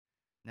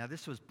Now,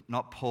 this was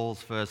not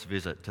Paul's first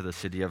visit to the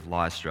city of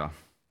Lystra.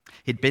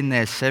 He'd been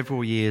there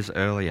several years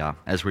earlier,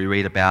 as we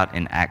read about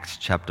in Acts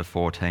chapter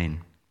 14.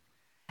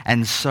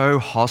 And so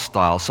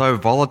hostile, so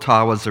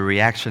volatile was the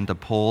reaction to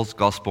Paul's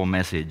gospel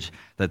message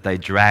that they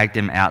dragged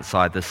him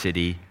outside the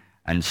city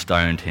and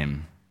stoned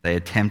him. They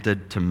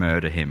attempted to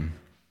murder him.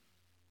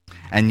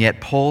 And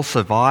yet Paul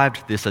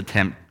survived this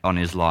attempt on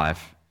his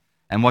life.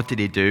 And what did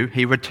he do?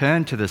 He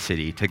returned to the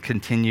city to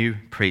continue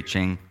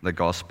preaching the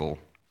gospel,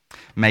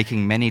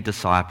 making many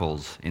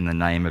disciples in the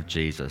name of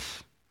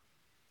Jesus.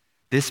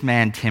 This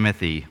man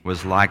Timothy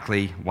was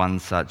likely one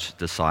such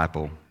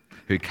disciple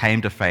who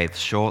came to faith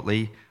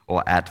shortly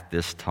or at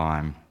this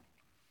time.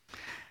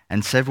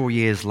 And several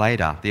years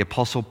later, the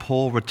Apostle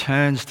Paul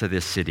returns to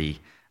this city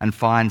and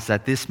finds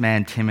that this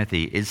man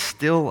Timothy is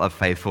still a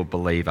faithful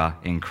believer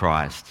in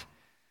Christ,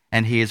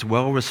 and he is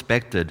well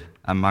respected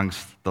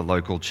amongst the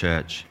local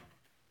church.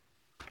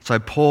 So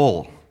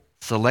Paul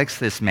selects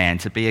this man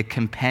to be a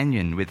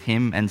companion with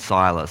him and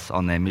Silas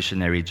on their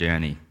missionary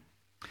journey.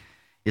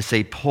 You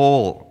see,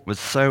 Paul was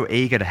so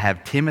eager to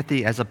have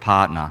Timothy as a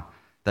partner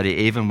that he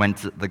even went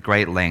to the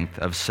great length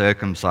of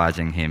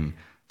circumcising him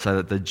so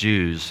that the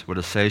Jews would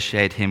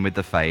associate him with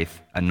the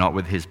faith and not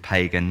with his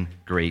pagan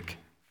Greek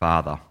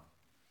father.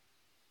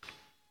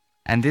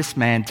 And this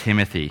man,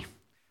 Timothy,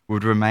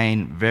 would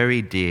remain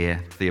very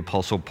dear to the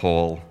Apostle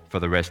Paul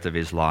for the rest of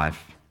his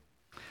life.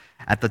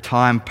 At the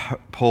time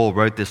Paul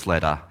wrote this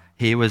letter,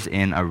 he was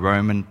in a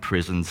Roman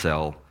prison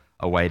cell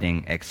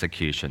awaiting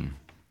execution.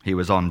 He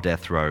was on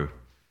death row,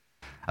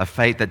 a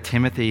fate that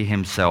Timothy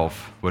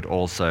himself would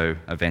also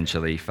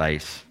eventually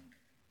face.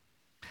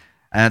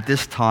 And at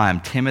this time,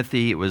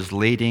 Timothy was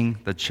leading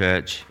the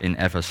church in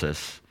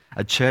Ephesus,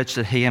 a church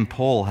that he and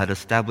Paul had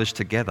established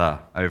together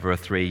over a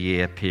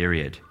 3-year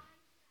period.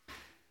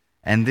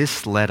 And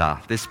this letter,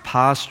 this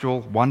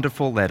pastoral,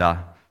 wonderful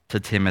letter to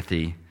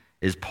Timothy,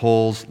 is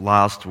Paul's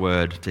last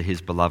word to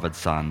his beloved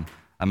son,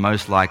 and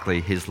most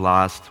likely his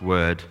last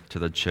word to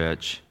the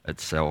church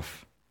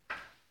itself.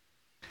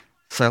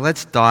 So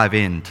let's dive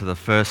into the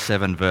first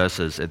 7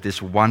 verses of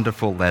this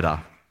wonderful letter.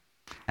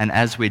 And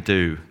as we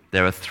do,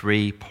 there are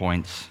 3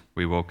 points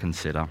we will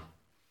consider.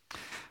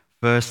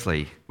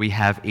 Firstly, we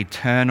have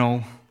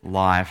eternal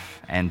life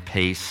and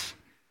peace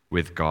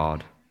with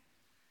God.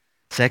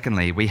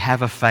 Secondly, we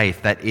have a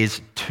faith that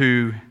is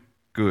too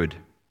good.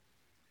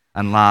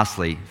 And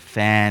lastly,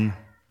 fan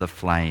the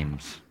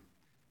flames.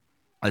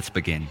 Let's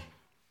begin.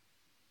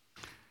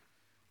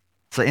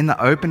 So in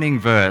the opening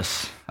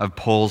verse of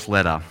Paul's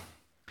letter,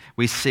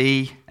 we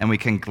see and we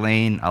can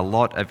glean a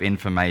lot of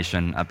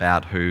information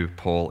about who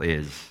Paul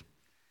is.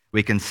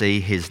 We can see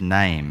his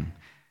name,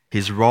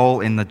 his role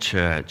in the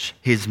church,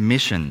 his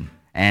mission,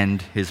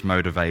 and his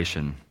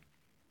motivation.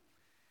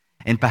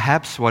 In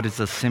perhaps what is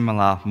a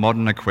similar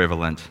modern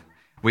equivalent,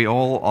 we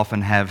all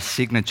often have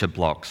signature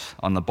blocks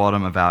on the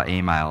bottom of our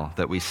email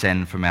that we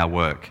send from our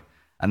work,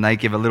 and they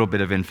give a little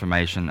bit of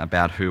information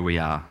about who we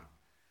are.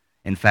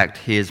 In fact,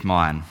 here's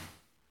mine.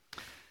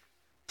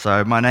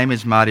 So my name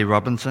is Marty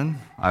Robinson.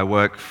 I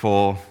work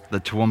for the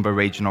Toowoomba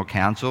Regional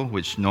Council,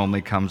 which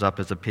normally comes up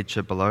as a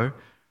picture below.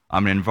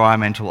 I'm an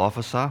environmental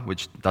officer,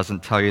 which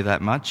doesn't tell you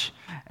that much,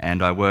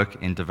 and I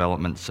work in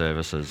development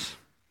services.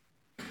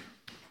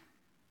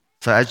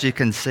 So as you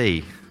can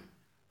see,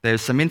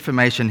 there's some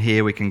information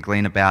here we can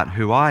glean about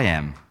who I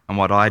am and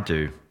what I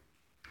do.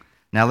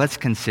 Now let's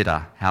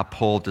consider how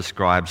Paul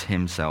describes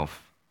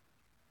himself.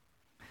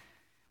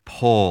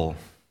 Paul,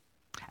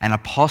 an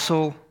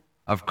apostle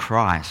of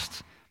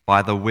Christ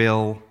by the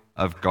will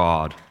of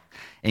God,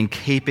 in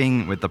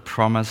keeping with the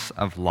promise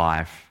of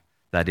life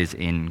that is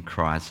in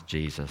Christ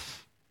Jesus.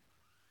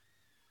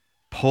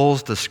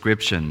 Paul's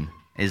description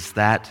is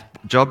that,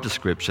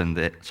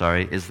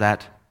 is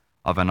that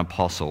of an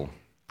apostle,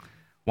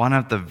 one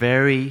of the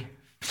very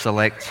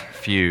select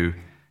few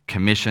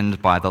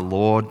commissioned by the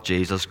Lord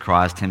Jesus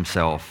Christ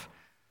himself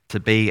to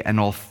be an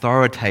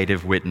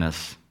authoritative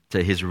witness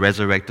to his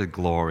resurrected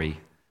glory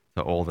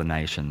to all the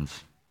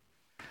nations.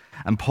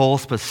 And Paul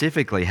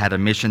specifically had a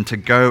mission to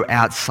go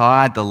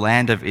outside the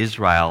land of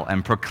Israel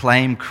and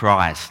proclaim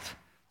Christ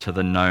to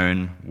the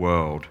known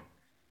world.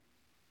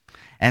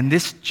 And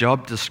this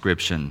job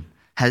description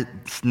has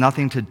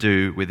nothing to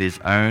do with his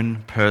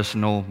own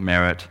personal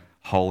merit,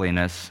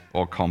 holiness,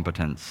 or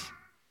competence.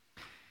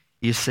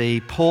 You see,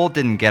 Paul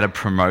didn't get a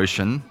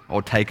promotion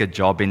or take a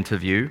job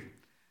interview,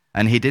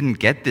 and he didn't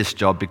get this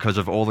job because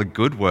of all the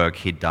good work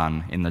he'd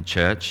done in the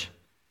church.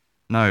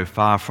 No,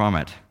 far from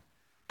it.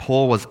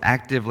 Paul was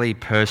actively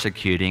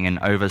persecuting and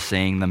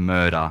overseeing the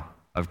murder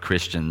of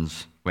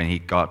Christians when he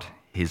got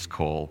his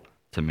call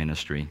to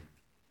ministry.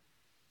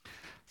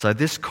 So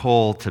this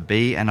call to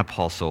be an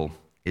apostle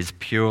is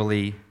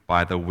purely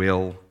by the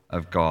will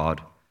of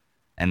God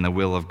and the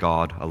will of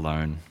God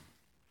alone.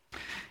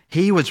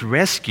 He was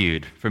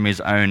rescued from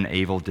his own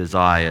evil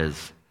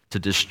desires to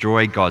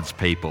destroy God's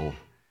people,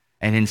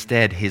 and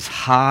instead his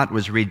heart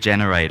was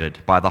regenerated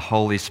by the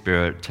Holy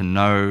Spirit to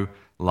know,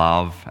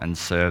 love, and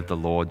serve the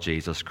Lord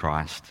Jesus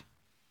Christ.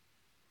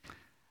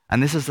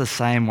 And this is the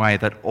same way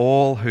that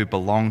all who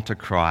belong to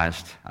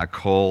Christ are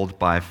called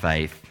by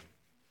faith.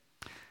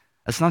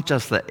 It's not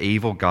just the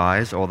evil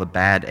guys or the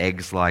bad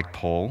eggs like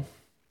Paul.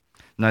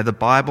 No, the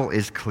Bible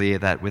is clear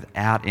that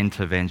without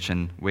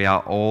intervention, we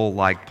are all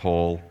like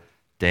Paul,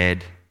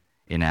 dead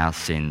in our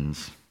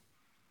sins.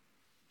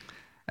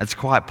 It's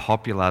quite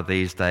popular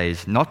these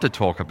days not to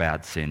talk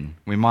about sin.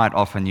 We might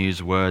often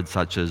use words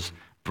such as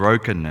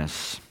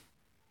brokenness.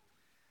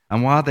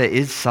 And while there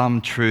is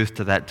some truth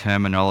to that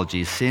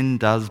terminology, sin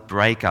does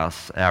break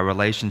us, our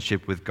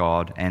relationship with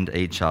God and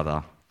each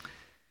other.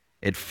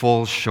 It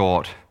falls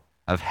short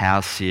of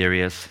how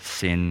serious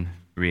sin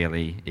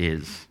really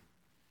is.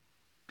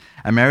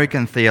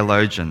 American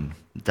theologian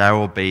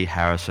Darrell B.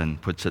 Harrison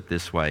puts it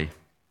this way.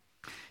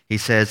 He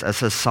says, "A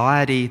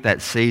society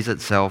that sees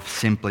itself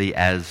simply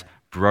as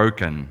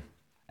broken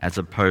as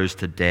opposed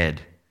to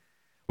dead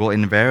will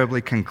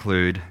invariably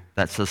conclude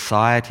that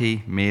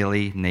society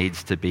merely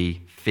needs to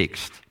be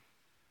fixed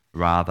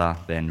rather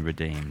than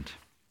redeemed."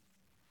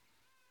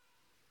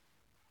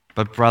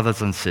 But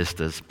brothers and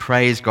sisters,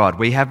 praise God,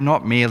 we have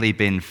not merely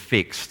been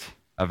fixed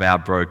of our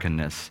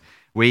brokenness.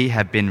 We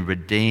have been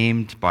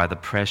redeemed by the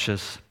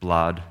precious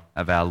blood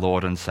of our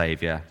Lord and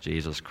Saviour,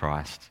 Jesus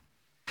Christ.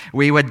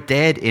 We were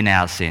dead in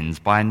our sins,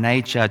 by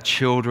nature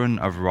children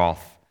of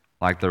wrath,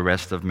 like the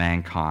rest of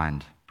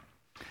mankind.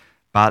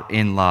 But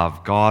in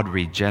love, God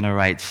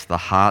regenerates the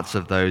hearts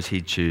of those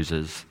he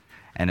chooses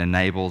and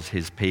enables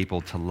his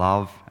people to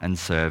love and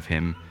serve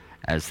him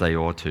as they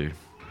ought to.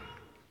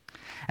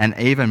 And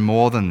even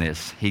more than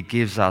this, he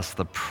gives us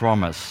the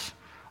promise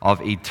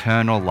of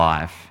eternal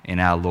life in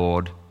our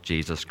Lord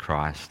Jesus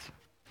Christ.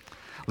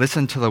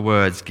 Listen to the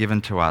words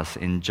given to us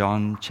in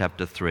John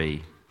chapter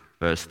 3,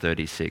 verse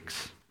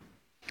 36.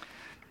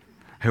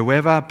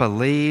 "Whoever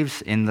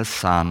believes in the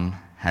Son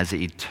has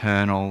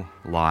eternal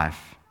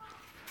life.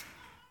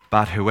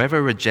 But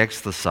whoever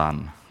rejects the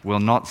Son will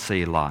not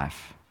see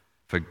life,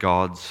 for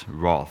God's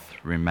wrath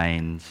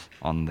remains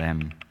on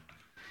them."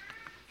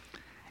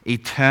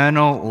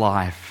 Eternal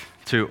life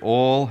to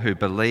all who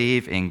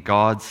believe in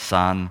God's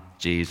Son,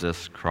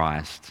 Jesus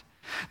Christ,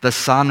 the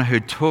Son who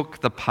took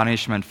the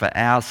punishment for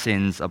our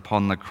sins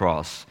upon the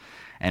cross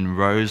and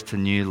rose to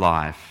new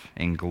life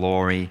in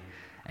glory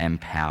and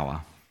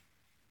power.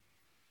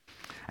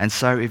 And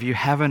so if you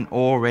haven't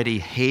already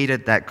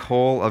heeded that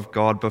call of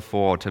God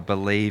before to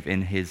believe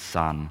in his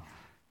Son,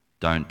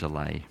 don't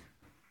delay.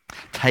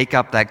 Take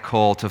up that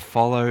call to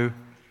follow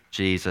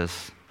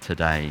Jesus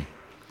today.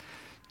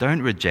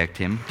 Don't reject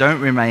him. Don't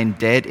remain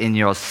dead in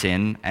your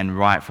sin and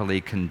rightfully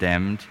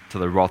condemned to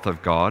the wrath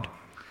of God.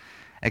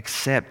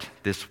 Accept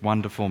this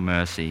wonderful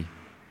mercy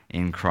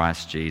in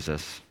Christ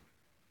Jesus.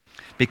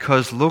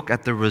 Because look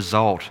at the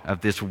result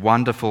of this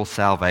wonderful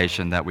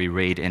salvation that we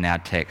read in our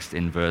text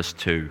in verse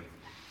 2.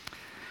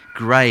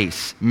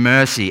 Grace,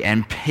 mercy,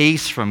 and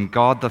peace from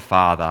God the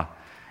Father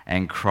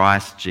and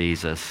Christ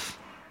Jesus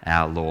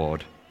our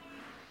Lord.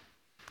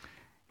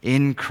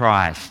 In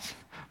Christ,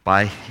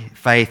 by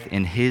faith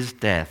in his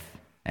death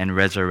and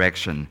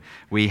resurrection,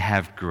 we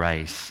have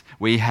grace,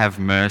 we have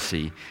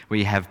mercy,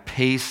 we have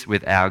peace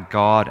with our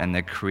God and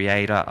the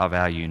Creator of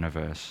our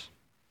universe.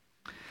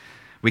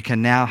 We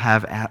can now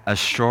have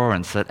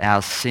assurance that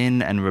our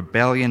sin and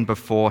rebellion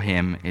before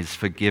him is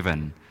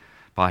forgiven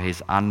by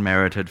his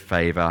unmerited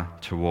favour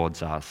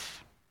towards us,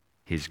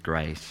 his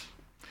grace.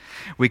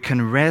 We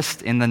can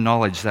rest in the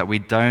knowledge that we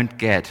don't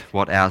get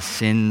what our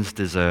sins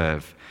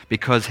deserve,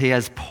 because he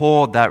has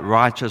poured that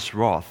righteous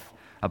wrath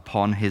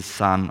upon his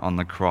Son on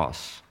the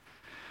cross.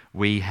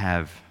 We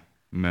have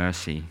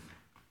mercy.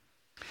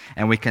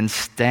 And we can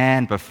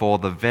stand before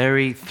the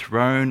very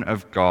throne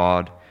of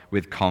God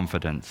with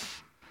confidence.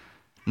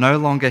 No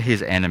longer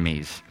his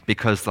enemies,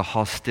 because the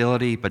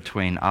hostility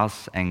between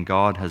us and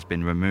God has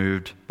been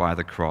removed by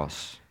the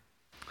cross.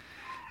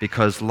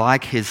 Because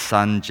like his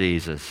Son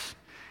Jesus,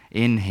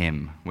 in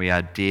him we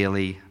are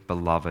dearly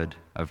beloved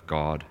of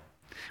God.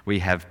 We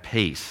have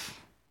peace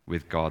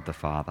with God the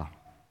Father.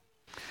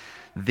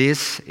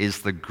 This is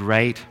the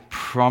great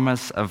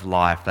promise of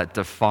life that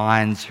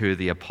defines who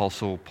the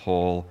Apostle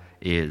Paul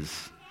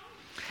is.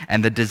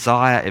 And the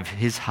desire of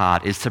his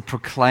heart is to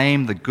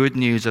proclaim the good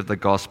news of the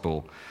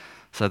gospel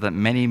so that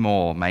many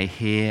more may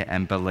hear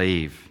and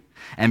believe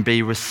and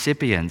be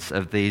recipients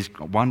of these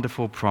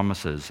wonderful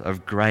promises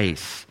of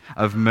grace,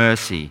 of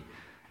mercy,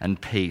 and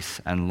peace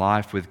and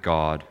life with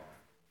God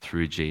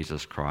through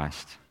Jesus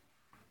Christ.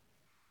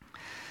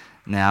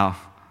 Now,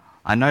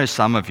 I know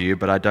some of you,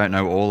 but I don't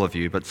know all of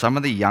you, but some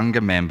of the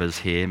younger members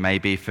here may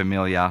be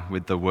familiar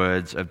with the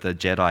words of the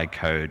Jedi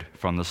Code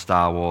from the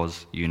Star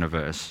Wars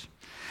universe.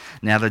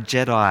 Now, the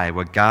Jedi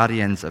were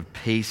guardians of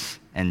peace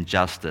and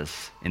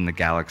justice in the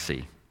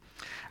galaxy.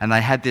 And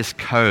they had this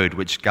code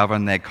which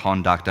governed their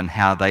conduct and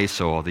how they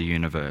saw the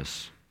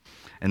universe.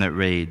 And it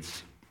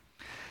reads,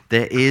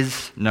 "There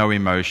is no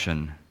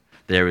emotion,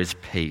 there is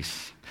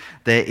peace.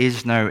 There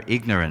is no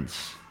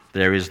ignorance,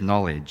 there is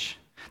knowledge.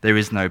 There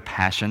is no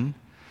passion,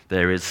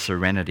 there is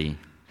serenity.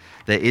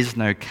 There is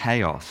no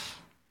chaos,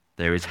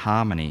 there is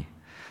harmony.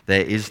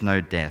 There is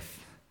no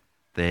death,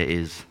 there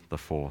is the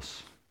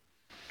force.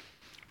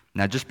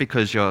 Now, just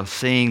because you're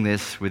seeing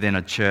this within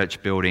a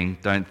church building,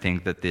 don't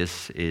think that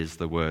this is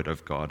the word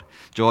of God.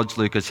 George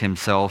Lucas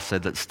himself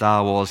said that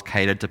Star Wars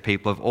catered to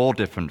people of all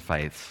different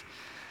faiths,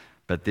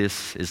 but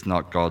this is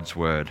not God's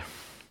word.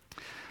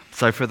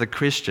 So for the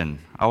Christian,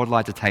 I would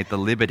like to take the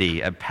liberty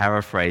of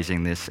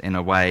paraphrasing this in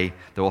a way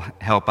that will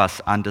help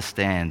us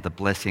understand the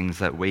blessings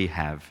that we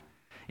have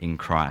in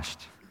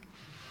Christ.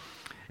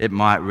 It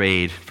might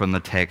read from the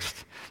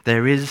text,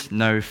 "There is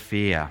no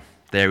fear,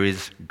 there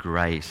is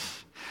grace.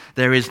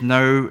 There is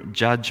no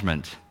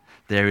judgment,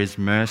 there is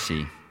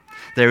mercy.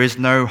 There is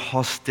no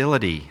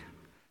hostility,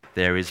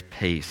 there is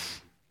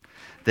peace.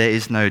 There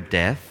is no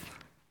death,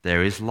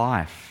 there is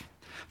life.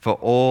 For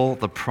all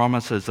the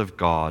promises of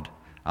God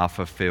are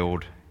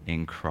fulfilled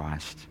in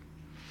Christ."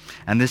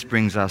 And this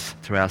brings us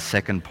to our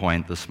second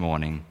point this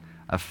morning,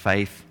 a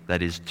faith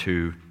that is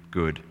too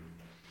good.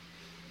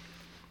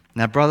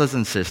 Now, brothers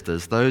and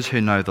sisters, those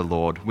who know the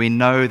Lord, we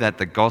know that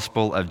the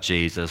gospel of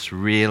Jesus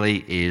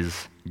really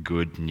is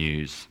good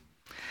news.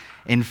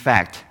 In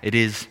fact, it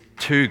is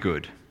too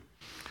good.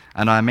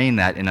 And I mean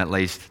that in at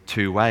least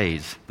two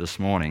ways this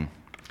morning.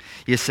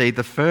 You see,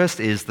 the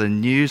first is the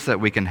news that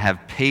we can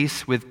have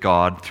peace with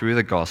God through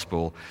the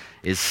gospel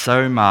is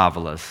so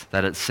marvelous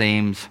that it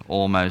seems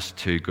almost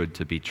too good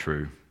to be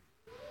true.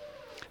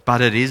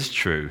 But it is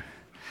true,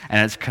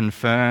 and it's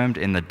confirmed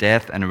in the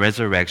death and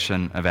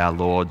resurrection of our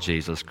Lord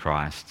Jesus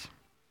Christ.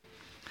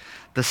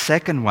 The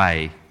second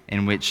way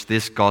in which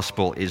this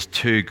gospel is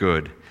too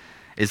good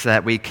is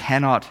that we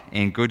cannot,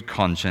 in good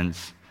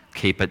conscience,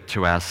 keep it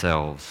to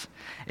ourselves.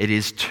 It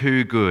is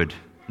too good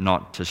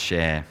not to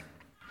share.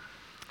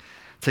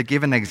 To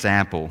give an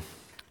example,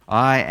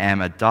 I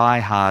am a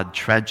die-hard,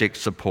 tragic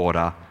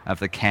supporter of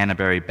the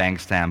Canterbury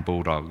Bankstown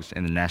Bulldogs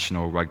in the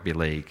National Rugby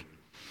League.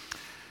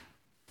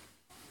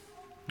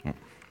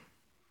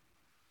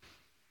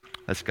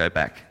 Let's go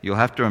back. You'll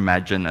have to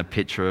imagine a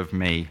picture of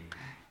me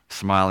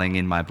smiling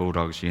in my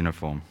Bulldogs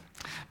uniform.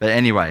 But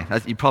anyway,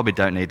 you probably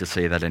don't need to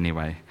see that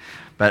anyway.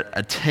 But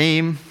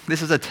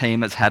this is a team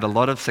that's had a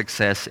lot of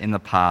success in the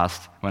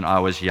past when I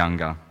was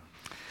younger,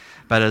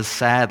 but has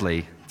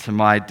sadly, to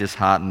my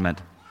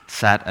disheartenment,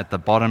 sat at the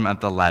bottom of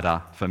the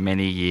ladder for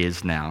many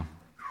years now.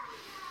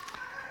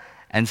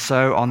 And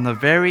so on the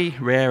very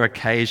rare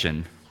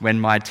occasion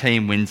when my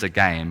team wins a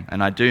game,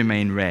 and I do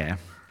mean rare,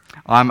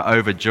 I'm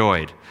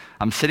overjoyed.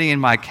 I'm sitting in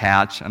my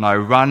couch and I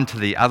run to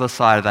the other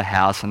side of the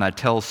house and I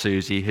tell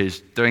Susie, who's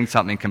doing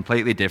something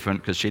completely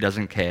different because she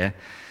doesn't care,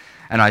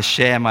 and I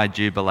share my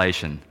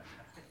jubilation.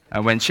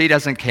 And when she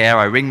doesn't care,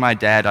 I ring my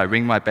dad, I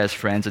ring my best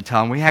friends and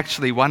tell them, we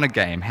actually won a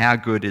game. How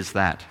good is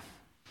that?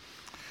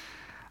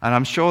 And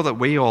I'm sure that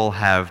we all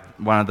have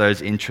one of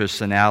those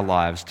interests in our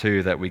lives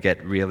too that we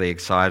get really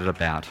excited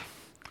about.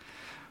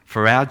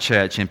 For our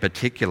church in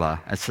particular,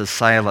 it's a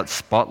sale at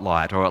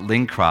Spotlight or at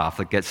Lincraft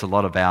that gets a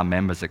lot of our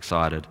members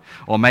excited.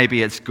 Or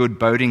maybe it's good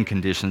boating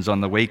conditions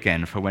on the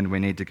weekend for when we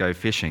need to go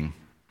fishing.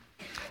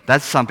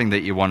 That's something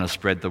that you want to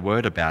spread the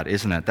word about,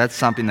 isn't it? That's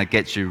something that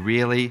gets you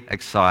really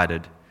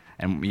excited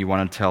and you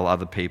want to tell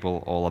other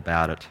people all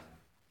about it.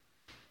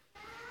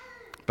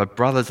 But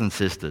brothers and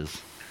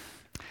sisters,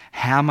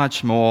 how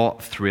much more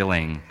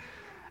thrilling,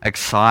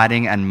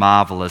 exciting and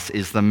marvelous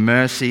is the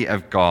mercy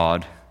of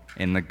God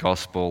in the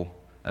gospel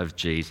of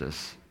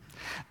Jesus.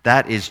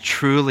 That is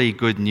truly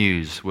good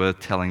news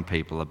worth telling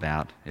people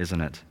about, isn't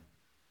it?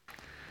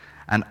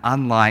 And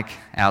unlike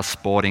our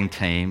sporting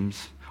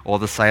teams, or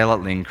the sail at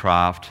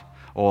Lincraft,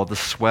 or the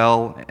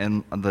swell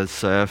in the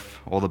surf,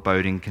 or the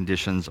boating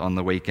conditions on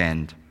the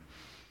weekend,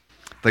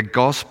 the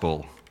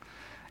gospel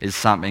is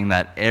something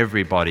that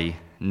everybody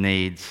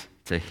needs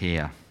to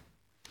hear,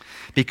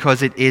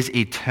 because it is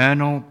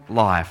eternal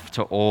life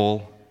to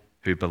all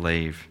who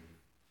believe.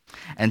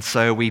 And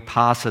so we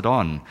pass it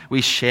on.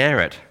 We share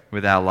it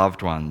with our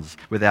loved ones,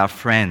 with our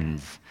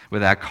friends,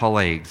 with our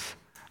colleagues,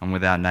 and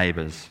with our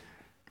neighbours.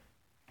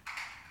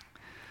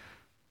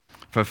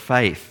 For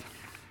faith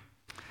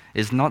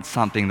is not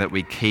something that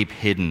we keep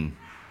hidden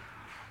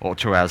or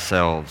to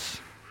ourselves.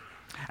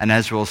 And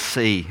as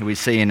we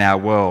see in our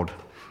world,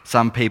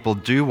 some people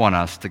do want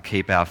us to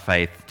keep our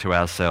faith to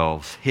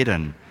ourselves,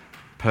 hidden,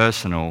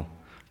 personal,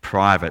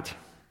 private.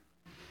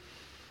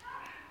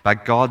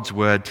 But God's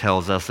word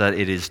tells us that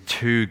it is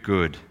too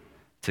good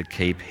to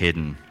keep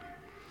hidden.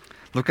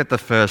 Look at the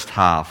first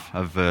half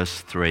of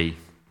verse 3,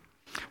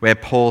 where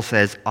Paul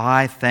says,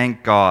 "I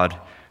thank God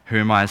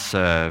whom I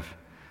serve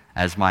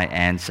as my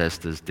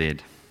ancestors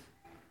did."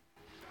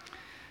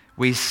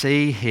 We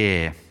see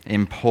here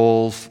in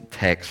Paul's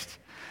text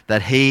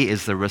that he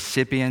is the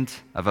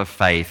recipient of a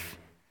faith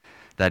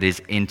that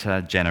is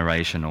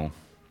intergenerational.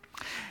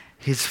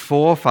 His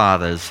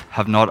forefathers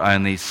have not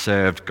only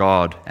served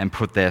God and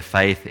put their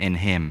faith in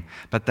him,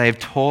 but they've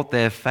taught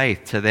their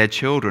faith to their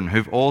children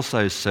who've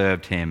also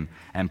served him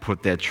and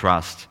put their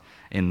trust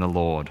in the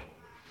Lord.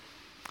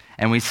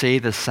 And we see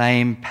the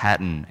same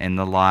pattern in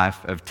the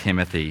life of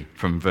Timothy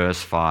from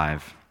verse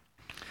 5.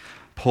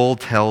 Paul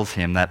tells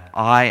him that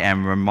I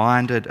am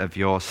reminded of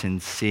your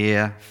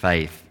sincere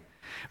faith,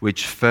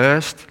 which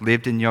first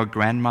lived in your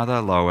grandmother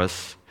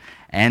Lois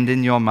and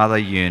in your mother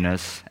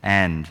Eunice,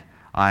 and,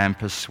 I am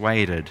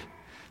persuaded,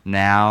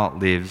 now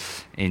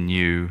lives in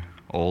you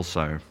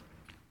also.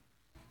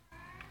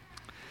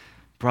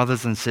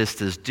 Brothers and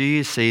sisters, do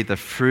you see the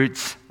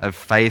fruits of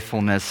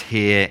faithfulness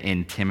here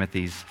in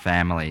Timothy's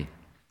family?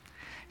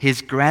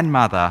 His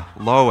grandmother,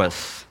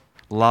 Lois,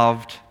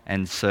 loved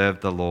and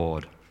served the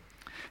Lord.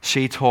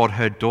 She taught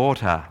her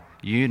daughter,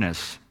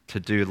 Eunice, to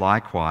do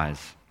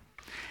likewise.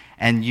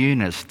 And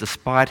Eunice,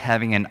 despite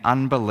having an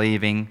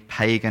unbelieving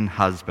pagan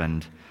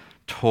husband,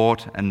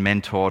 taught and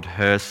mentored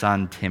her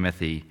son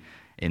Timothy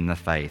in the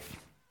faith.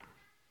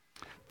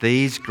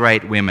 These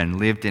great women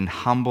lived in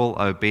humble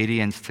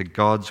obedience to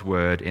God's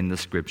word in the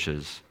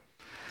Scriptures.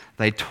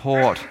 They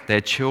taught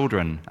their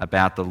children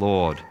about the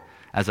Lord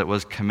as it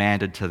was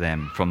commanded to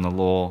them from the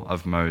law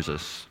of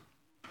Moses.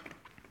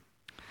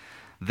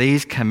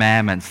 These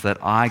commandments that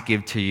I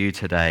give to you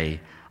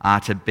today are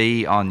to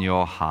be on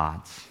your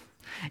hearts.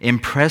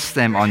 Impress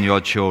them on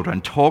your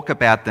children. Talk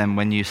about them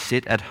when you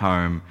sit at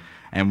home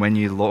and when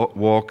you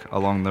walk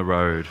along the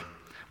road,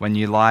 when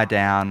you lie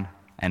down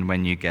and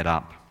when you get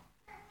up.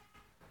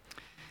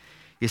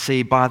 You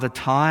see, by the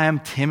time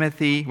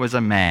Timothy was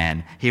a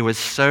man, he was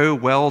so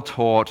well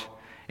taught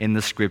in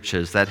the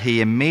Scriptures that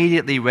he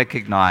immediately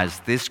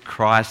recognized this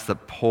Christ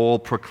that Paul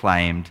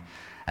proclaimed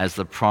as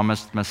the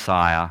promised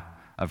Messiah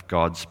of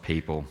God's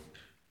people.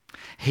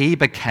 He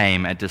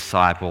became a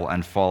disciple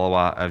and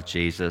follower of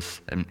Jesus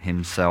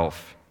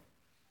himself.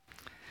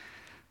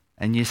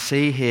 And you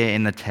see here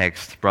in the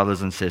text,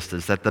 brothers and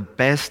sisters, that the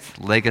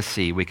best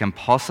legacy we can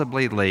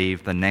possibly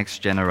leave the next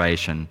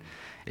generation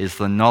is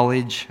the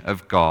knowledge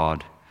of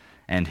God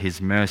and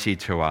his mercy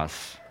to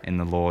us in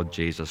the Lord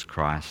Jesus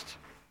Christ.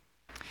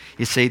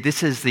 You see,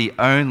 this is the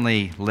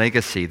only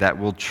legacy that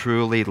will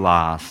truly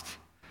last,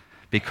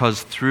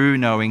 because through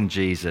knowing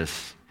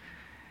Jesus,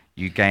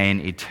 you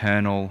gain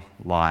eternal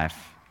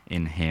life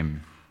in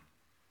him.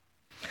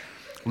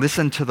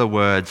 Listen to the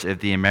words of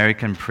the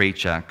American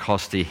preacher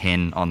Costi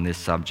Hinn on this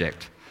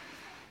subject.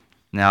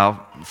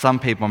 Now, some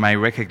people may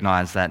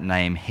recognize that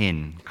name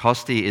Hinn.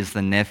 Costi is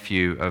the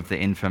nephew of the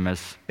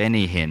infamous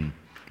Benny Hinn,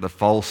 the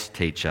false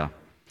teacher.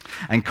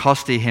 And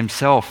Costi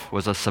himself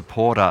was a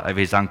supporter of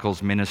his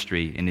uncle's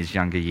ministry in his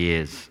younger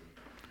years.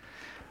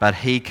 But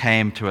he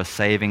came to a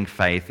saving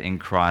faith in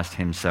Christ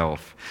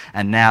himself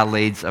and now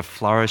leads a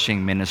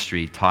flourishing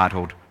ministry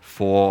titled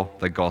For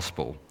the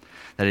Gospel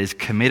that is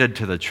committed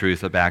to the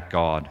truth about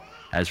God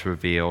as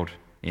revealed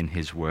in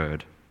his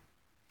word.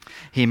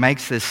 He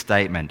makes this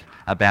statement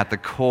about the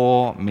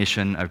core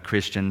mission of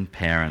Christian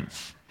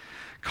parents.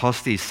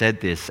 Costi said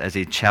this as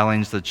he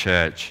challenged the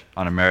church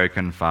on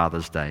American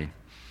Father's Day.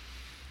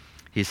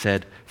 He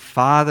said,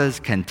 "Fathers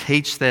can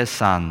teach their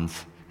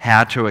sons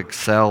how to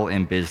excel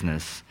in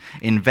business,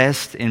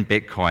 invest in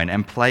Bitcoin,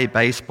 and play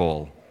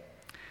baseball.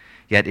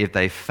 Yet if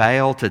they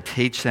fail to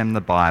teach them the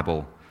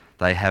Bible,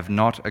 they have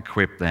not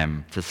equipped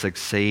them to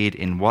succeed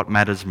in what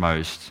matters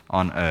most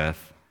on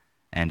earth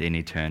and in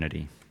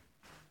eternity."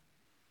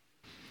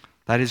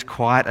 That is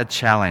quite a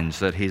challenge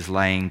that he's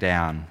laying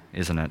down,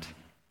 isn't it?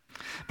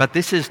 But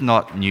this is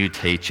not new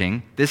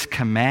teaching. This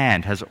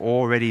command has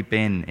already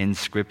been in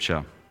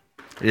Scripture.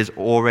 It has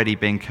already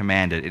been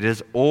commanded. It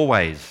has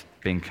always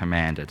been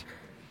commanded.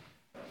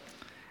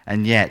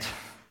 And yet,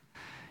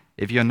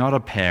 if you're not a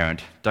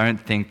parent, don't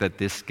think that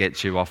this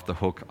gets you off the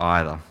hook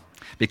either,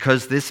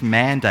 because this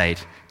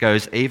mandate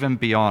goes even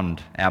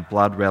beyond our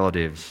blood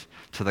relatives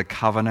to the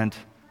covenant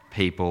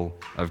people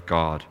of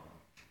God.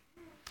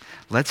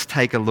 Let's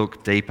take a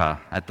look deeper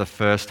at the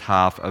first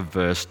half of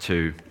verse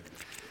 2.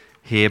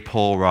 Here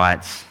Paul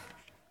writes,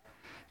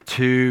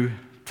 "To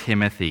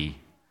Timothy,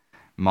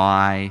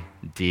 my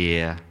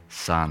dear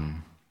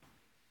son."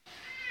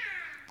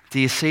 Do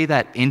you see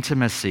that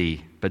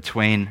intimacy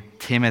between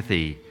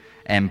Timothy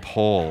and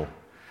Paul?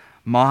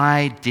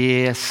 My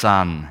dear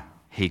son,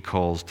 he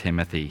calls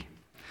Timothy.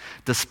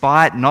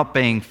 Despite not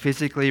being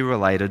physically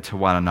related to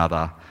one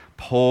another,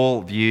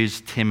 Paul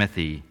views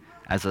Timothy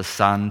as a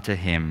son to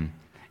him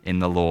in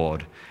the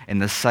Lord, in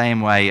the same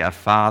way a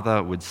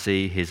father would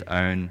see his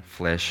own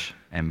flesh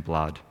and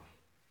blood.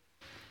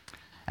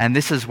 And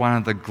this is one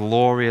of the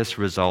glorious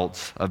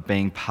results of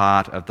being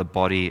part of the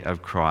body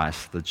of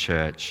Christ, the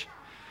church,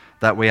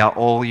 that we are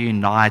all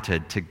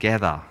united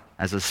together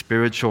as a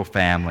spiritual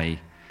family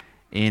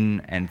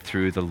in and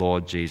through the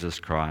Lord Jesus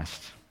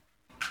Christ.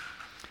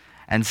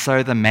 And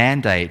so the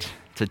mandate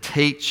to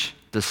teach,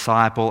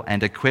 disciple,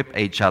 and equip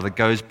each other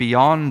goes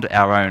beyond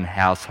our own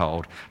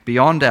household,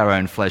 beyond our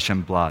own flesh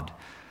and blood,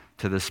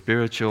 to the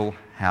spiritual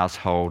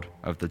household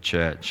of the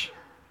church.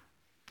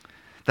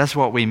 That's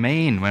what we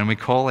mean when we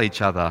call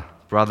each other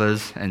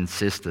brothers and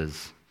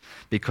sisters,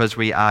 because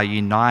we are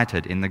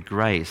united in the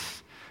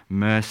grace,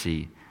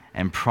 mercy,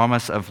 and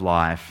promise of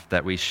life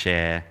that we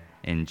share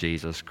in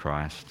Jesus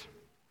Christ.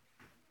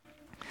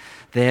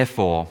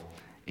 Therefore,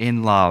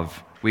 in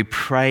love, we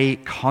pray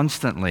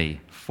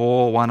constantly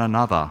for one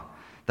another,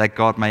 that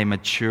God may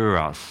mature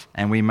us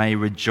and we may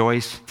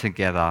rejoice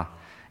together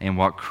in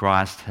what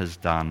Christ has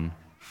done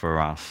for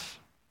us.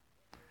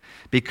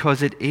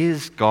 Because it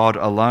is God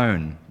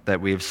alone that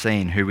we have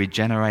seen who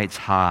regenerates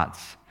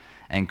hearts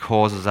and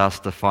causes us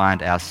to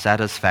find our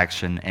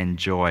satisfaction and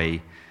joy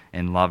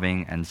in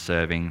loving and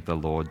serving the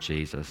Lord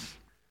Jesus.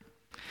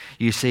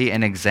 You see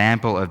an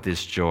example of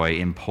this joy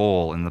in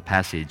Paul in the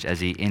passage as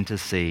he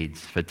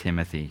intercedes for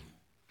Timothy.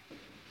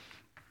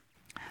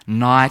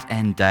 Night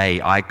and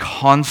day, I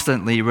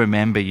constantly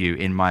remember you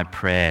in my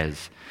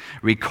prayers.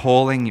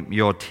 Recalling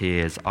your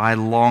tears, I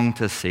long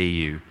to see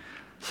you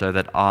so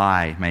that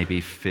I may be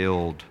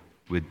filled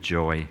with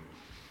joy.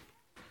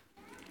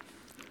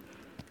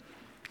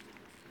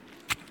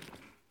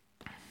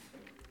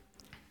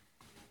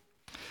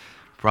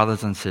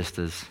 Brothers and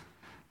sisters,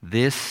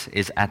 this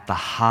is at the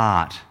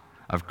heart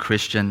of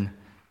Christian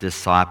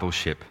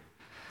discipleship.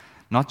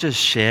 Not just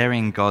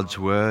sharing God's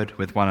word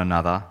with one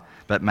another,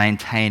 but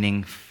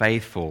maintaining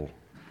faithful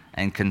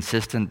and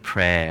consistent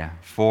prayer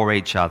for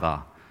each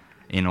other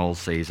in all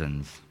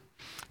seasons.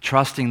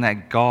 Trusting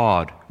that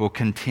God will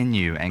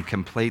continue and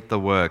complete the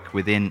work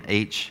within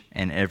each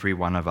and every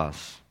one of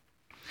us.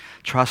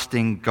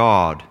 Trusting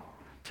God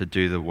to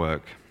do the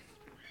work.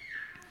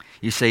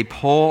 You see,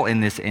 Paul in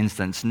this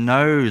instance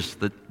knows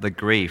the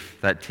grief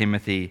that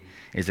Timothy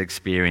is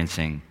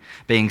experiencing,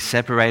 being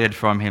separated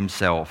from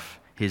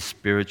himself, his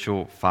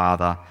spiritual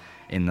father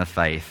in the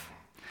faith.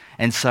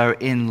 And so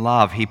in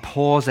love, he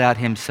pours out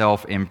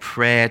himself in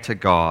prayer to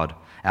God,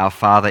 our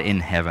Father in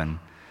heaven,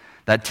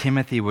 that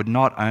Timothy would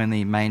not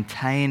only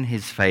maintain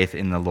his faith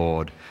in the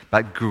Lord,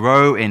 but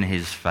grow in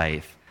his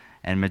faith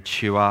and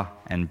mature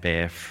and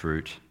bear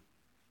fruit.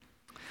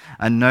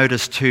 And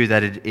notice too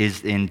that it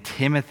is in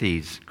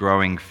Timothy's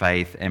growing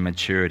faith and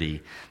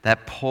maturity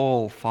that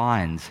Paul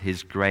finds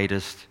his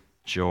greatest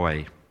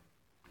joy.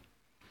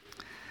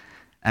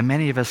 And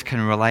many of us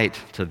can relate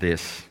to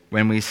this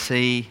when we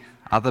see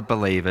other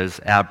believers,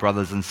 our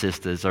brothers and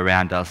sisters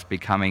around us,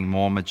 becoming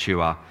more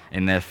mature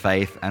in their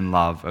faith and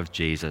love of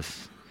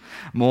Jesus,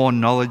 more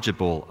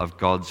knowledgeable of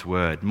God's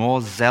word,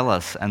 more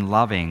zealous and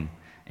loving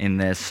in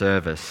their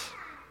service.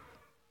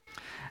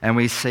 And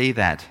we see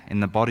that in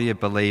the body of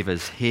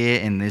believers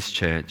here in this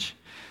church,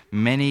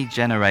 many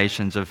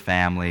generations of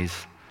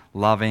families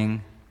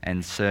loving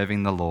and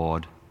serving the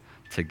Lord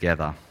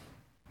together.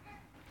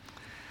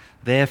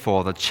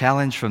 Therefore, the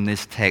challenge from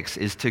this text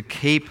is to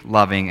keep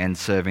loving and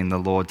serving the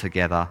Lord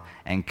together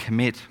and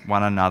commit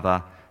one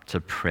another to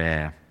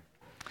prayer,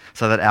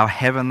 so that our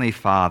Heavenly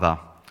Father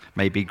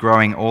may be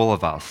growing all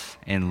of us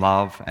in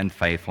love and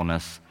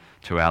faithfulness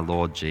to our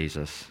Lord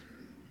Jesus.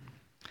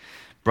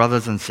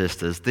 Brothers and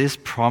sisters, this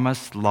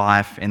promised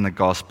life in the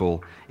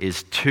gospel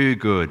is too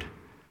good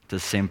to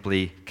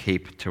simply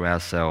keep to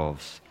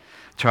ourselves,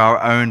 to our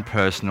own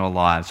personal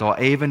lives, or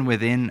even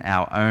within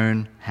our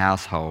own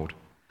household.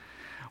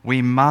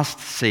 We must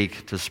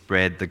seek to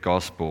spread the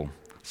gospel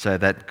so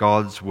that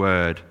God's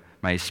word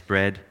may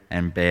spread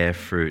and bear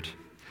fruit,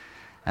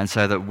 and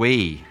so that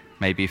we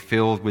may be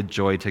filled with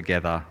joy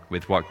together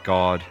with what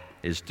God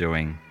is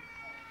doing.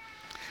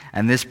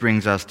 And this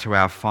brings us to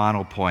our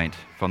final point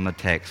from the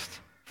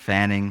text: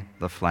 fanning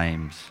the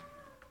flames.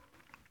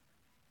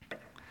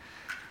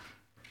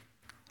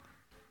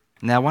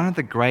 Now, one of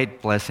the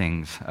great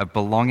blessings of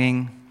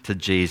belonging to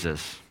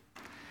Jesus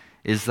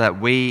is that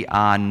we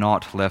are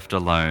not left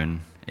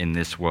alone in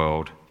this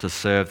world to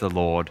serve the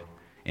Lord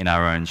in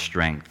our own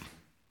strength.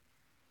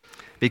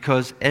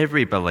 Because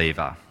every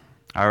believer,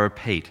 I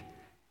repeat,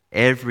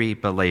 every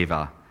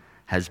believer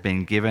has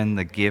been given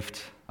the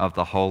gift of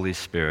the Holy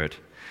Spirit,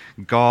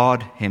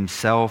 God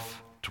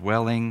Himself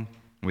dwelling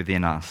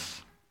within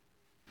us.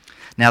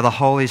 Now, the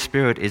Holy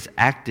Spirit is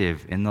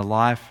active in the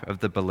life of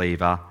the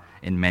believer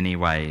in many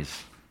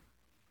ways.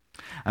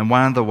 And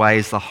one of the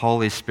ways the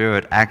Holy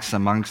Spirit acts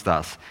amongst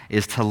us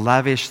is to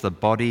lavish the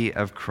body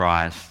of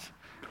Christ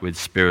with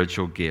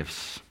spiritual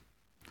gifts.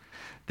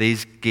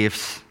 These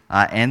gifts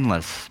are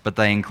endless, but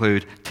they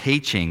include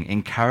teaching,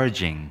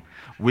 encouraging,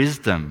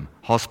 wisdom,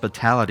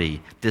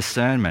 hospitality,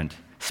 discernment,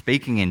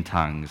 speaking in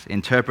tongues,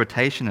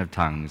 interpretation of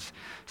tongues,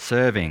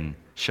 serving,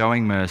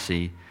 showing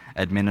mercy,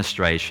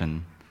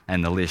 administration,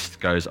 and the list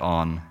goes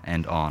on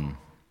and on.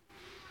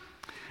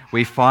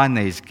 We find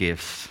these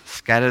gifts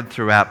scattered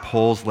throughout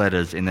Paul's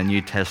letters in the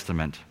New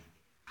Testament.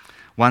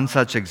 One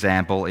such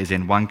example is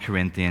in 1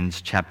 Corinthians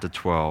chapter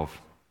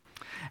 12.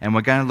 And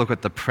we're going to look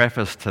at the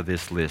preface to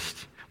this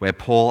list, where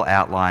Paul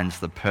outlines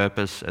the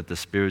purpose of the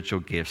spiritual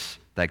gifts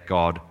that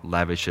God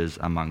lavishes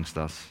amongst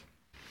us.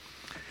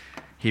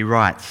 He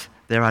writes,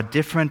 "There are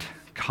different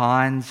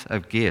kinds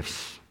of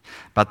gifts,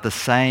 but the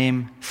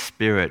same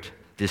Spirit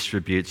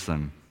distributes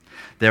them.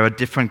 There are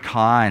different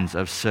kinds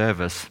of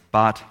service,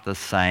 but the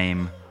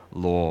same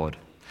Lord.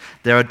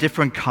 There are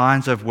different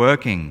kinds of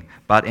working,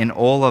 but in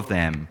all of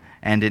them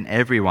and in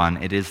everyone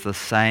it is the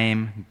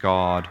same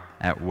God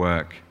at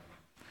work.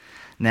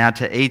 Now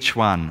to each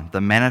one the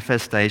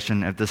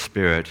manifestation of the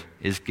Spirit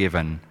is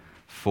given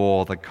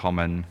for the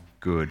common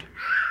good."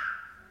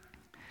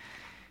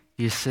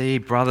 You see,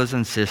 brothers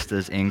and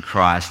sisters in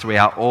Christ, we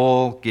are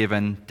all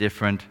given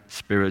different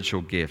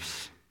spiritual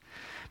gifts,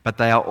 but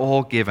they are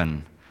all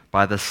given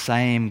by the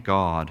same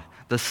God,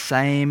 the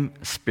same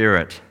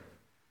Spirit,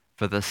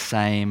 for the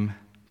same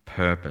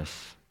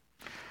purpose.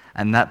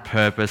 And that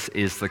purpose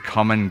is the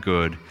common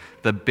good,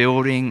 the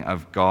building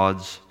of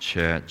God's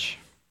church.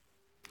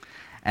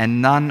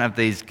 And none of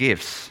these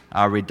gifts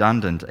are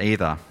redundant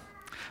either.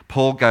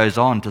 Paul goes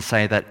on to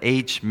say that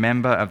each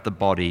member of the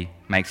body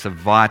makes a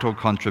vital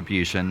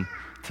contribution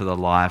to the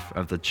life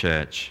of the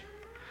church.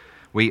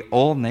 We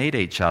all need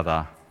each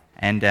other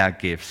and our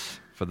gifts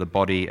for the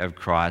body of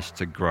Christ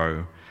to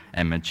grow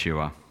and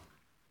mature.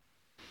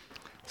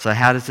 So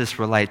how does this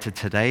relate to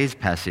today's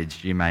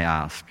passage, you may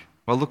ask?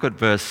 Well, look at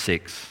verse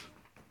 6.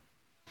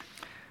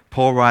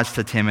 Paul writes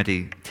to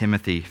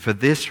Timothy, "For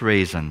this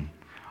reason,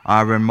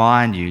 I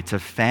remind you to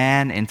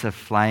fan into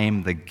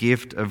flame the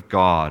gift of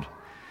God,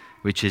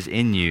 which is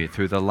in you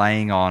through the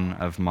laying on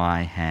of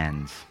my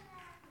hands."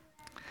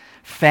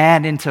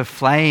 Fan into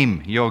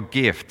flame your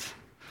gift,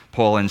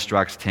 Paul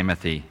instructs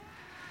Timothy.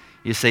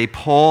 You see,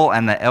 Paul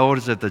and the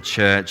elders of the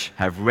church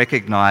have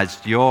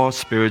recognized your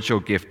spiritual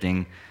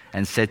gifting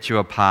and set you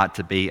apart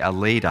to be a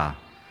leader,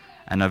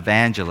 an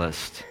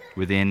evangelist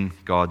within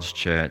God's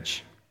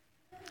church.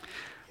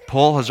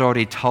 Paul has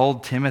already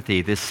told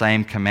Timothy this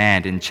same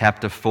command in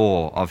chapter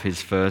 4 of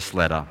his first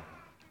letter.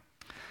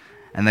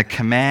 And the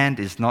command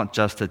is not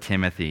just to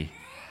Timothy,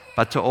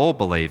 but to all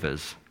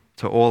believers,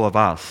 to all of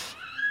us.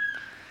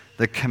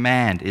 The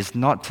command is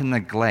not to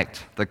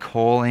neglect the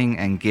calling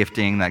and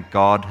gifting that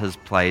God has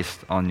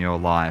placed on your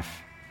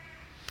life.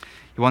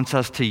 He wants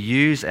us to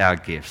use our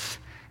gifts,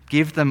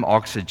 give them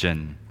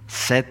oxygen,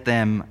 set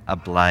them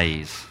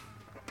ablaze.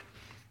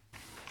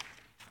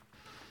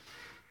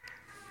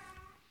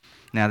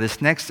 Now,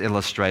 this next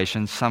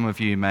illustration, some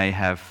of you may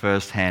have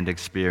first-hand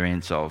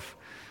experience of.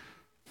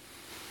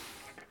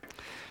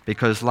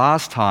 Because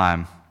last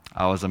time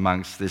I was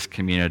amongst this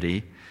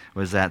community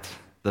was at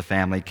the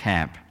family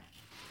camp.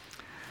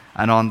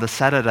 And on the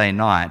Saturday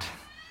night,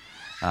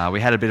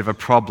 we had a bit of a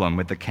problem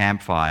with the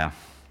campfire.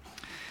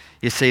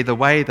 You see, the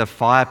way the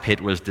fire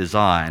pit was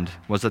designed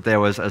was that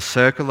there was a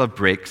circle of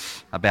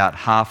bricks about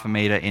 1/2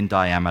 metre in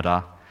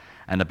diameter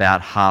and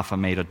about 1/2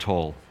 metre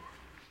tall.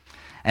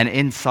 And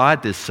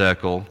inside this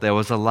circle, there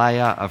was a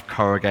layer of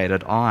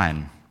corrugated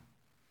iron.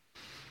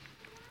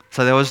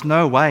 So there was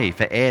no way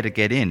for air to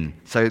get in.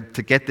 So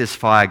to get this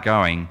fire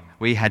going,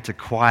 we had to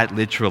quite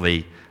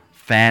literally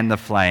fan the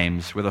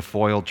flames with a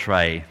foil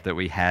tray that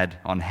we had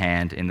on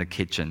hand in the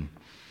kitchen.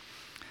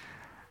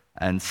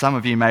 And some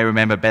of you may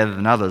remember better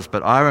than others,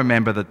 but I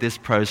remember that this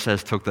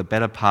process took the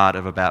better part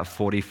of about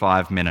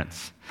 45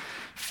 minutes.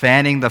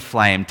 Fanning the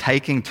flame,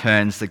 taking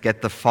turns to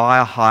get the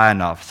fire high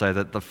enough so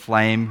that the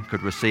flame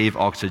could receive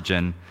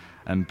oxygen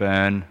and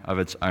burn of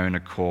its own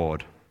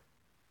accord.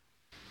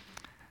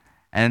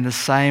 And in the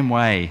same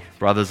way,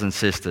 brothers and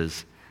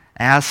sisters,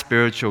 our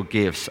spiritual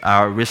gifts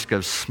are at risk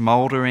of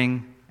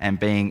smouldering and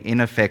being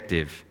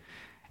ineffective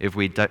if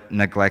we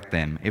neglect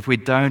them, if we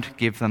don't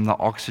give them the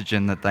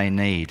oxygen that they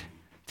need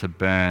to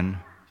burn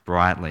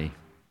brightly.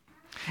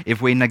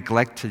 If we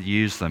neglect to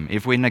use them,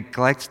 if we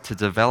neglect to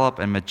develop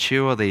and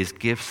mature these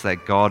gifts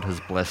that God has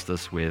blessed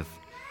us with.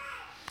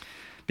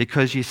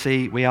 Because you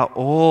see, we are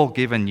all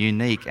given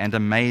unique and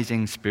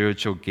amazing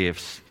spiritual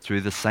gifts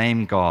through the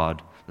same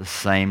God, the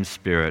same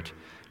Spirit,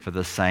 for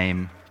the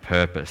same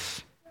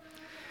purpose.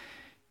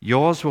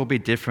 Yours will be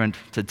different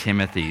to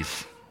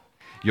Timothy's.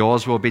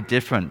 Yours will be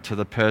different to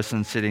the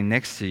person sitting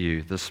next to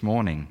you this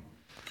morning.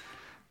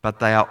 But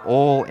they are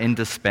all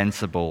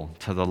indispensable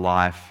to the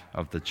life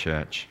of the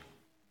church.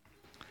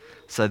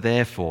 So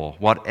therefore,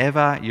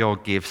 whatever your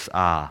gifts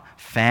are,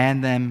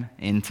 fan them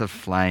into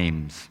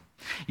flames.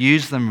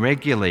 Use them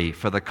regularly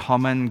for the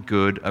common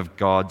good of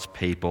God's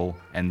people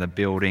and the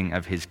building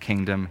of his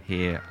kingdom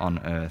here on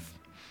earth.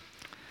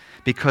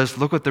 Because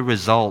look at the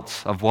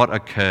results of what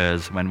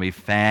occurs when we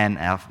fan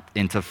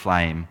into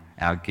flame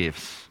our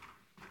gifts.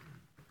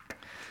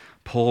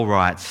 Paul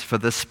writes, "For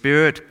the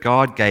Spirit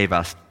God gave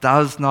us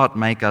does not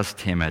make us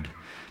timid,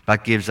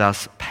 but gives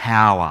us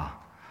power,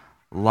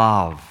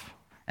 love,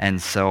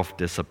 and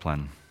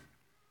self-discipline."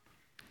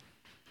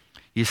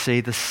 You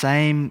see, the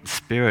same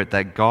Spirit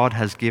that God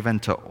has given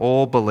to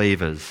all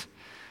believers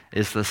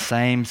is the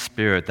same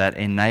Spirit that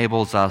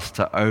enables us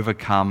to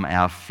overcome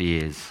our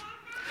fears.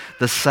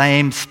 The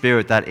same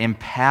Spirit that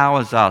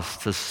empowers us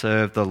to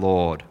serve the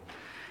Lord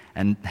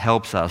and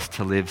helps us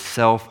to live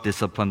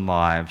self-disciplined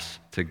lives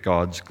to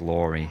God's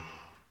glory.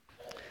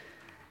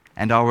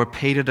 And I'll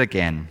repeat it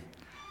again.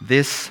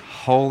 This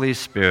Holy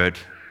Spirit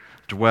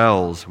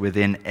dwells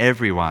within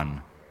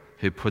everyone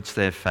who puts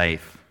their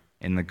faith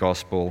in the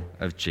gospel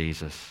of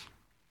Jesus.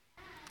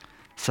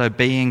 So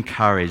be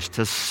encouraged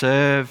to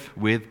serve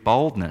with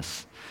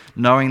boldness,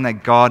 knowing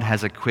that God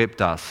has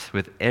equipped us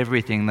with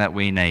everything that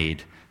we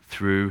need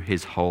through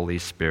his Holy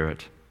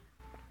Spirit.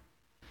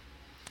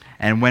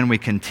 And when we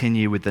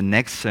continue with the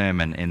next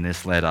sermon in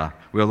this letter,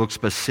 we'll look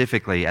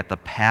specifically at the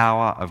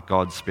power of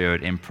God's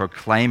Spirit in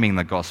proclaiming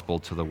the gospel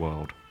to the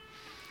world.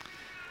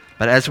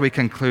 But as we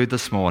conclude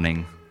this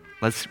morning,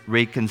 let's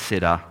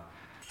reconsider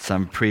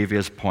some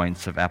previous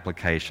points of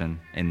application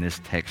in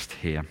this text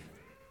here.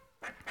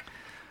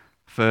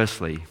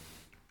 Firstly,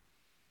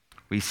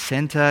 we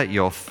center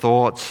your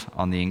thoughts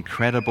on the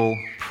incredible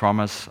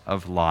promise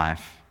of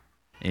life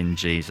in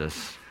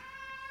Jesus.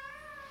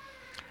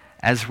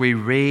 As we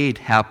read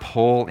how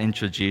Paul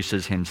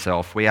introduces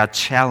himself, we are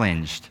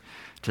challenged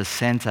to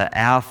center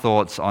our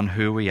thoughts on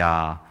who we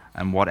are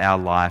and what our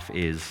life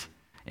is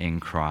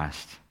in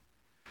Christ.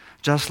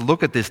 Just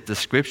look at this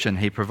description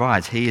he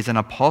provides. He is an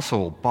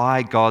apostle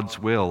by God's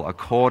will,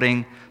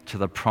 according to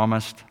the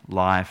promised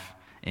life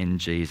in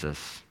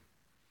Jesus.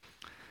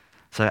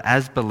 So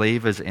as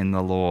believers in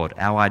the Lord,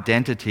 our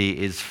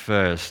identity is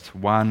first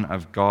one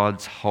of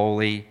God's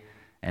holy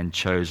and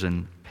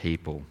chosen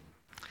people,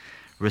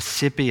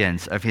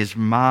 recipients of his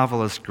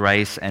marvelous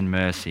grace and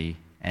mercy,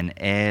 and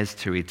heirs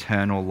to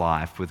eternal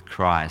life with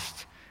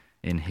Christ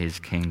in his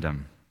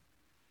kingdom.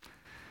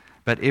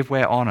 But if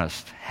we're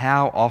honest,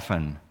 how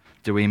often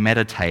do we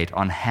meditate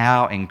on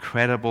how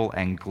incredible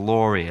and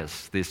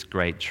glorious this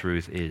great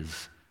truth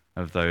is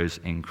of those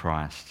in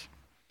Christ?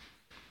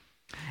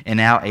 In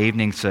our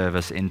evening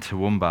service in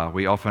Toowoomba,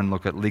 we often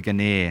look at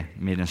Ligonier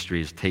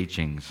Ministries'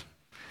 teachings.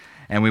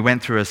 And we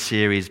went through a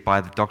series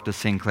by Dr.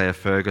 Sinclair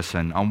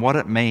Ferguson on what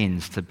it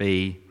means to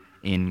be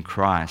in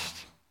Christ.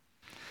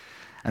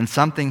 And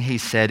something he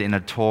said in a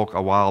talk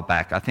a while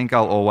back, I think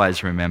I'll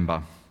always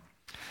remember.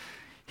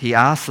 He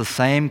asked the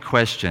same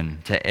question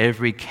to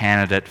every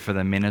candidate for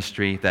the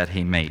ministry that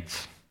he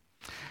meets.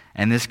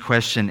 And this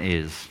question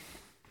is,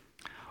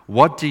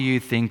 what do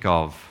you think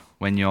of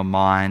when your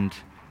mind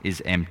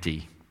is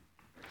empty?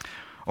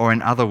 Or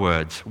in other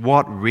words,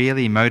 what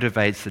really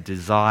motivates the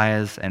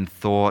desires and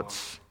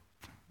thoughts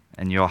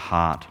in your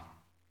heart?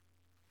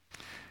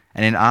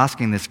 And in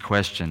asking this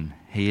question,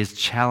 he is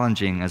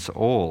challenging us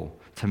all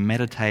to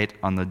meditate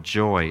on the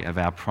joy of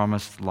our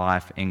promised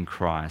life in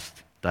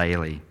Christ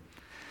daily.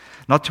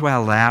 Not to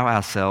allow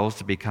ourselves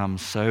to become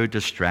so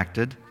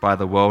distracted by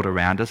the world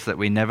around us that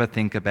we never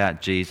think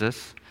about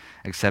Jesus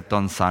except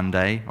on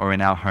Sunday or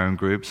in our home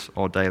groups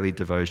or daily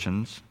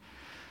devotions.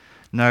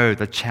 No,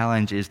 the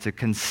challenge is to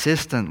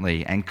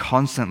consistently and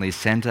constantly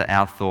center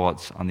our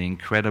thoughts on the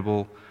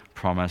incredible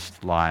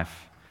promised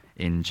life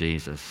in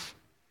Jesus.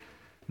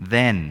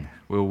 Then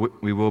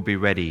we will be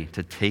ready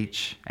to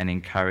teach and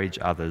encourage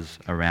others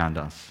around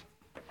us.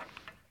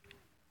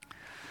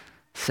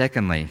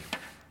 Secondly,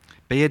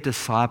 be a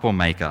disciple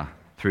maker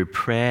through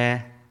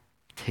prayer,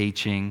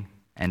 teaching,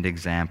 and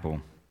example.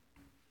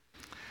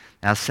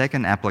 Our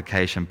second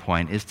application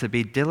point is to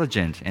be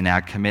diligent in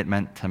our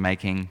commitment to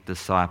making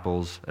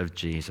disciples of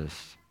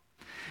Jesus.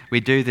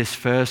 We do this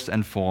first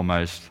and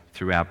foremost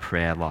through our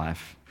prayer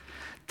life.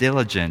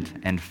 Diligent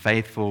and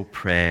faithful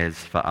prayers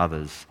for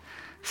others,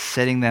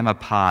 setting them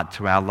apart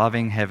to our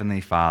loving Heavenly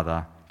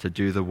Father to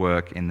do the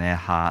work in their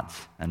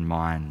hearts and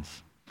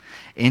minds,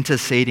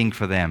 interceding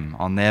for them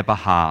on their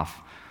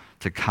behalf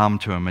to come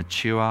to a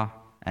mature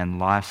and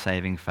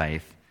life-saving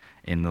faith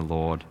in the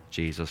Lord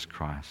Jesus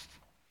Christ.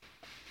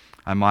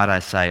 I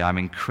say, I'm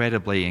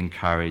incredibly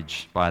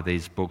encouraged by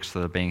these books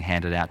that are being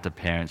handed out to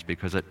parents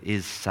because it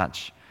is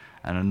such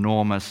an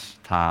enormous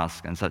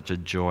task and such a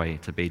joy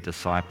to be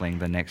discipling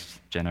the next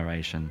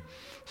generation.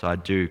 So I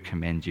do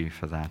commend you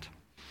for that.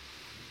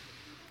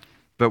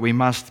 But we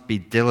must be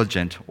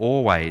diligent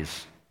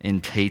always in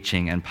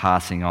teaching and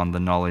passing on the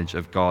knowledge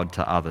of God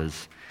to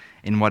others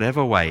in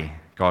whatever way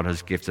God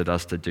has gifted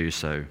us to do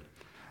so,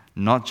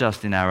 not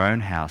just in our own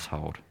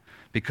household,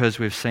 because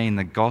we've seen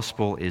the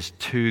gospel is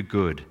too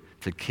good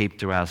to keep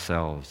to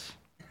ourselves,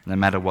 no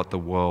matter what the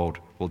world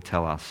will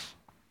tell us.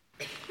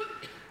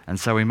 And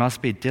so we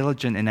must be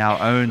diligent in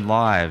our own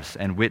lives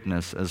and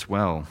witness as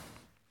well.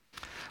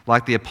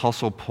 Like the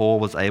Apostle Paul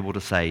was able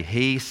to say,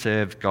 he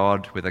served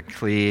God with a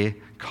clear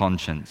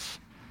conscience.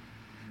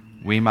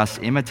 We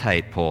must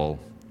imitate Paul.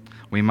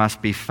 We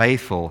must be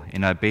faithful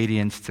in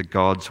obedience to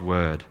God's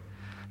word,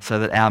 so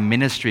that our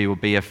ministry will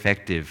be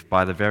effective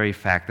by the very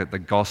fact that the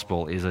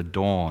gospel is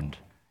adorned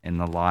in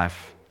the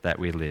life that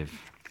we live.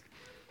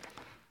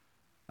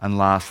 And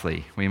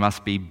lastly, we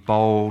must be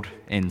bold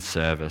in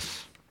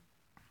service.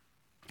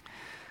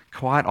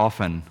 Quite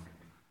often,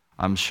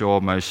 I'm sure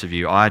most of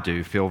you, I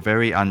do, feel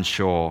very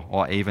unsure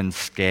or even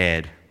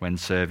scared when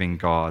serving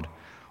God,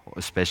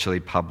 especially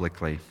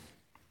publicly.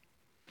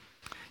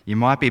 You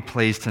might be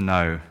pleased to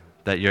know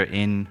that you're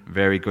in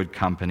very good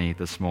company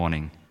this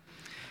morning.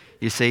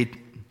 You see,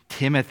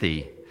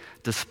 Timothy,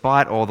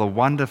 despite all the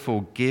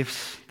wonderful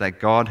gifts that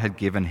God had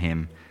given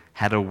him,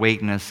 had a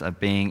weakness of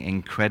being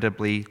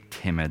incredibly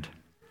timid.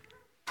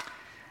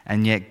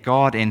 And yet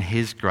God, in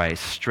his grace,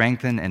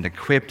 strengthened and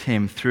equipped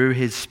him through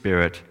his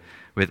Spirit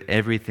with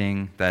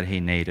everything that he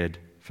needed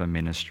for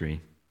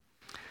ministry.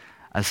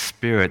 A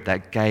Spirit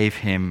that gave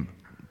him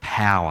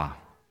power,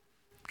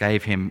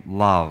 gave him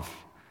love,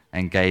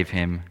 and gave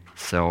him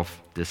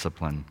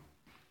self-discipline.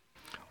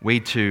 We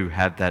too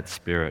have that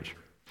Spirit.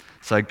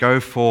 So go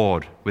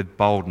forward with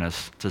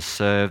boldness to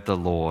serve the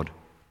Lord.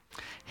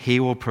 He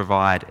will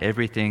provide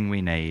everything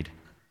we need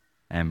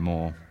and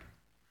more.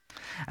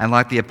 And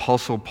like the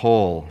Apostle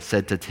Paul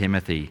said to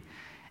Timothy,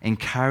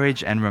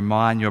 encourage and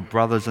remind your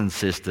brothers and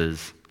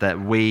sisters that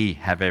we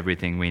have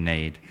everything we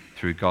need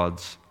through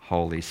God's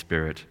Holy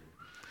Spirit.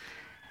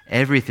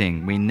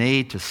 Everything we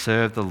need to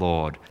serve the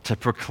Lord, to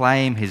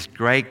proclaim his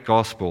great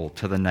gospel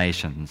to the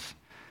nations,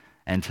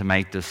 and to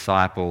make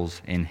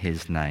disciples in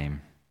his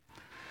name.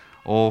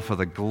 All for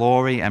the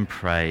glory and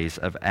praise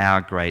of our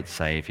great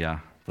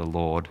Saviour, the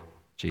Lord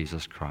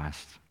Jesus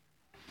Christ.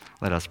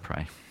 Let us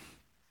pray.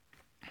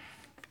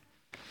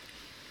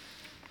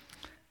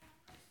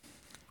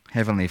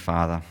 Heavenly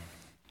Father,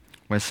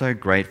 we're so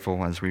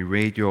grateful as we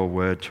read your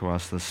word to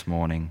us this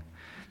morning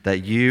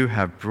that you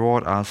have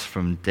brought us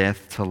from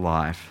death to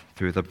life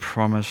through the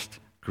promised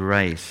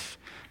grace,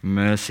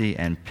 mercy,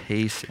 and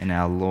peace in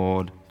our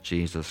Lord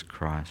Jesus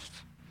Christ.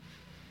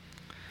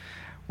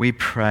 We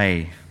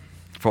pray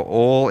for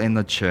all in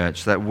the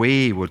church that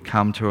we would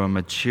come to a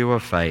mature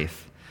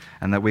faith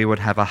and that we would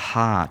have a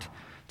heart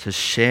to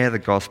share the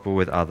gospel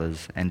with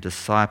others and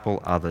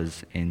disciple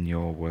others in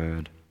your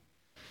word.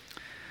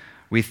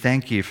 We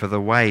thank you for the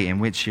way in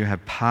which you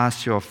have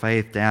passed your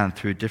faith down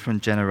through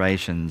different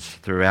generations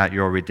throughout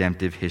your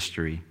redemptive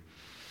history.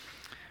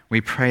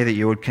 We pray that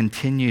you would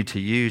continue to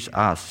use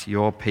us,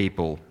 your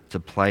people, to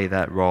play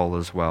that role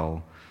as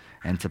well,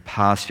 and to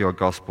pass your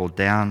gospel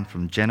down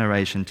from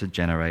generation to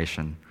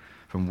generation,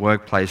 from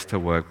workplace to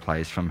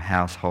workplace, from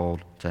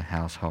household to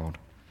household.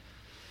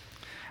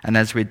 And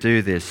as we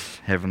do this,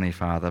 Heavenly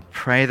Father,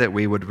 pray that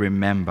we would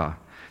remember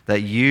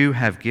that you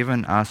have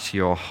given us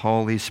your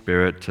Holy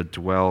Spirit to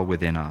dwell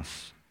within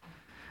us,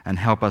 and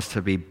help us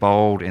to be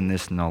bold in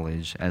this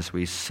knowledge as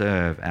we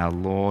serve our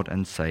Lord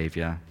and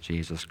Saviour,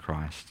 Jesus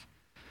Christ.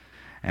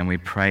 And we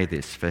pray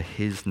this for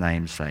his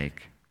name's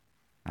sake.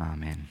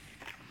 Amen.